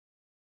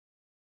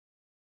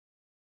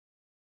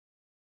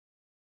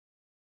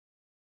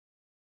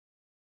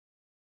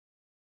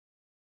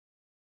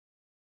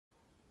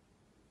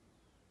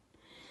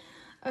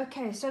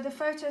Okay, so the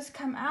photos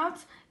come out,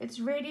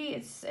 it's ready,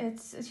 it's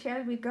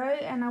here we go,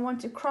 and I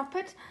want to crop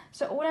it.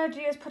 So all I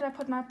do is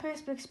put my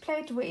Perspex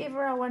plate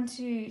wherever I want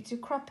to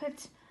crop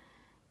it.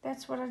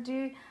 That's what I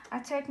do. I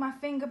take my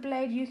finger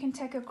blade, you can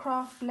take a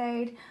craft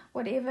blade,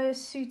 whatever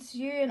suits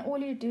you, and all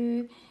you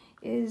do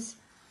is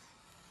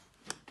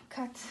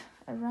cut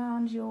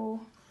around your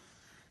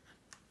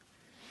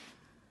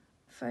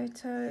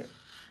photo.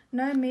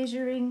 No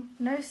measuring,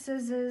 no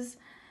scissors,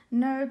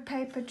 no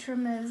paper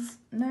trimmers,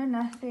 no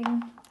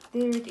nothing.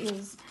 There it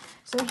is.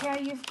 So here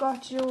you've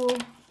got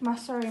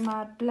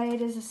my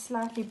blade is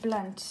slightly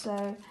blunt,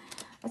 so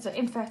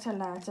in fact I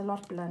lie, it's a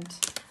lot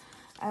blunt.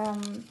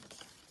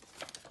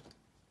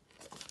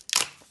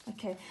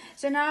 Okay,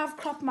 so now I've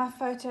cropped my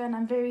photo and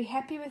I'm very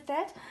happy with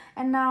that,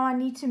 and now I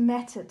need to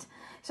mat it.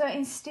 So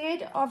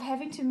instead of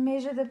having to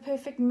measure the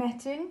perfect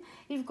matting,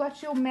 you've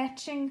got your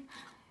matching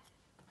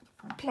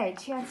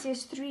plate. Here it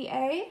says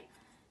 3A.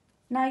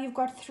 Now you've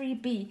got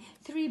 3B.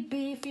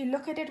 3B, if you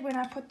look at it, when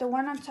I put the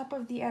one on top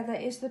of the other,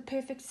 is the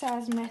perfect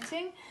size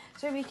matting.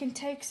 So we can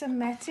take some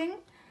matting,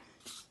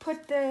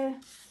 put the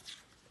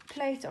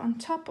plate on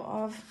top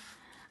of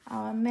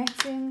our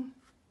matting,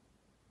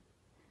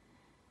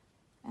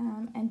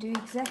 and do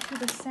exactly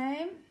the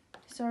same.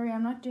 Sorry,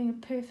 I'm not doing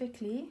it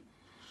perfectly.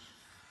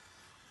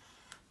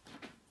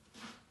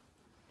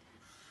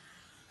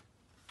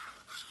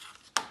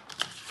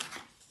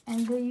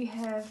 And there you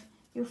have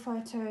your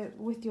photo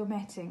with your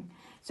matting.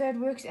 So it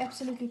works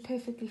absolutely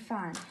perfectly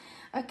fine.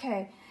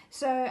 Okay,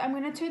 so I'm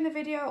going to turn the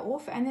video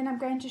off, and then I'm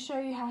going to show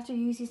you how to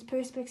use these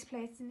Perspex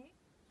plates.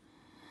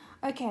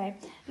 Okay,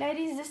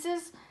 ladies,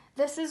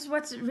 this is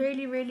what's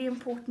really, really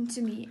important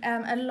to me.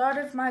 A lot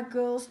of my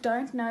girls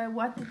don't know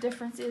what the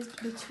difference is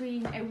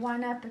between a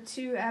 1-up, a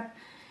 2-up,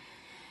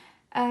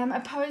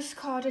 a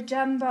postcard, a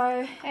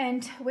jumbo,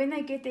 and when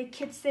they get their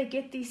kits, they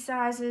get these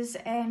sizes,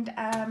 and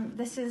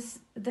this is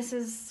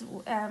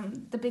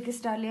the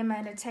biggest dilemma,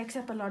 and it takes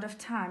up a lot of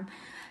time.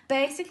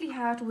 Basically,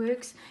 how it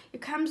works,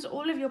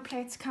 all of your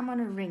plates come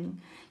on a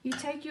ring. You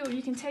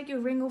can take your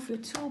ring off your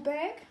tool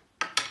bag,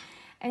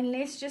 and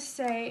let's just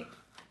say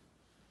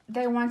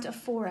they want a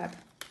 4-up.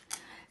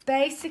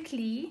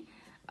 Basically,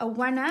 a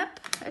 1-up,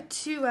 a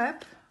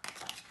 2-up,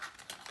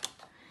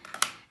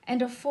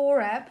 and a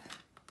 4-up.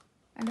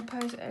 And a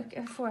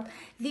 4-up.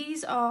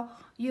 These are,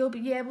 you'll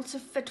be able to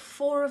fit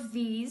 4 of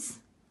these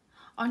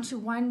onto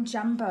one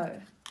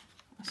jumbo.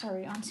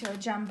 Sorry, onto a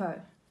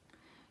jumbo.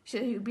 So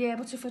you'll be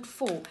able to fit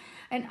 4.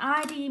 An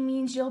ID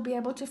means you'll be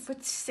able to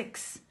fit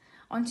 6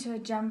 onto a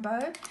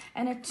jumbo,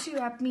 and a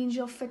 2-up means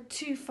you'll fit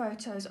 2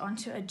 photos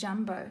onto a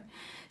jumbo.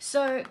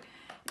 So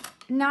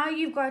now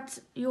you've got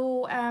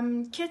your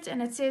kit,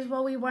 and it says,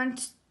 well, we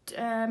want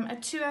a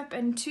 2-up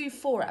and 2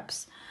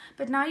 4-ups.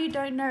 But now you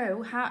don't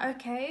know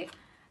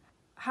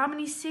how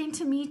many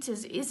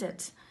centimeters is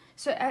it?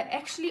 So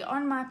actually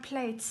on my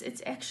plates,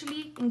 it's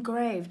actually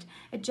engraved.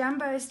 A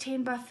jumbo is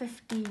 10 by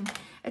 15.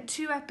 A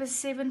 2-up is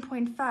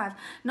 7.5.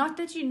 Not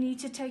that you need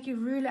to take your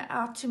ruler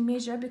out to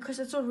measure, because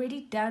it's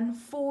already done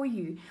for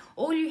you.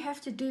 All you have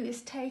to do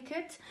is take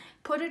it,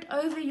 put it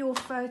over your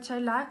photo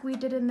like we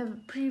did in the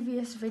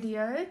previous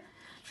video.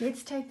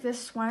 Let's take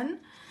this one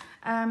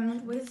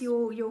with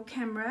your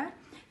camera.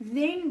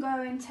 Then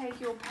go and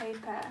take your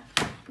paper.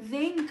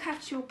 Then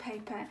cut your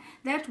paper.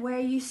 That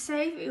way you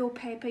save your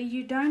paper,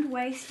 you don't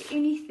waste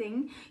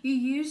anything, you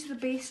use the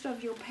best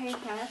of your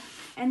paper,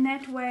 and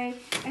that way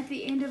at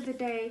the end of the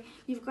day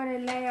you've got a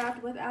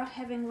layout without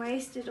having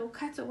wasted or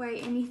cut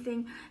away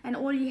anything, and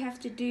all you have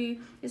to do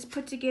is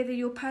put together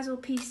your puzzle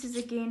pieces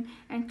again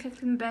and click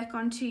them back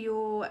onto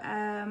your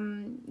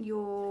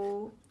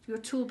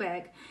tool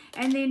bag.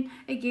 And then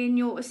again,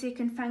 your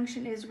second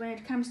function is, when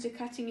it comes to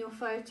cutting your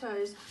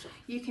photos,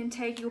 you can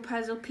take your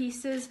puzzle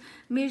pieces,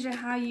 measure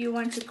how you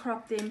want to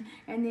crop them,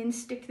 and then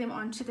stick them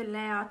onto the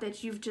layout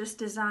that you've just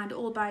designed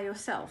all by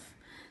yourself.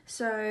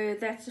 So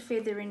that's a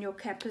feather in your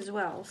cap as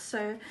well.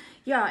 So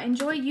yeah,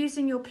 enjoy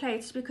using your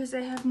plates because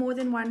they have more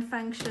than one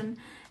function,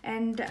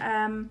 and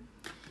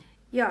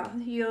yeah,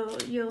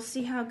 you'll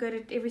see how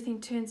good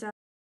everything turns out.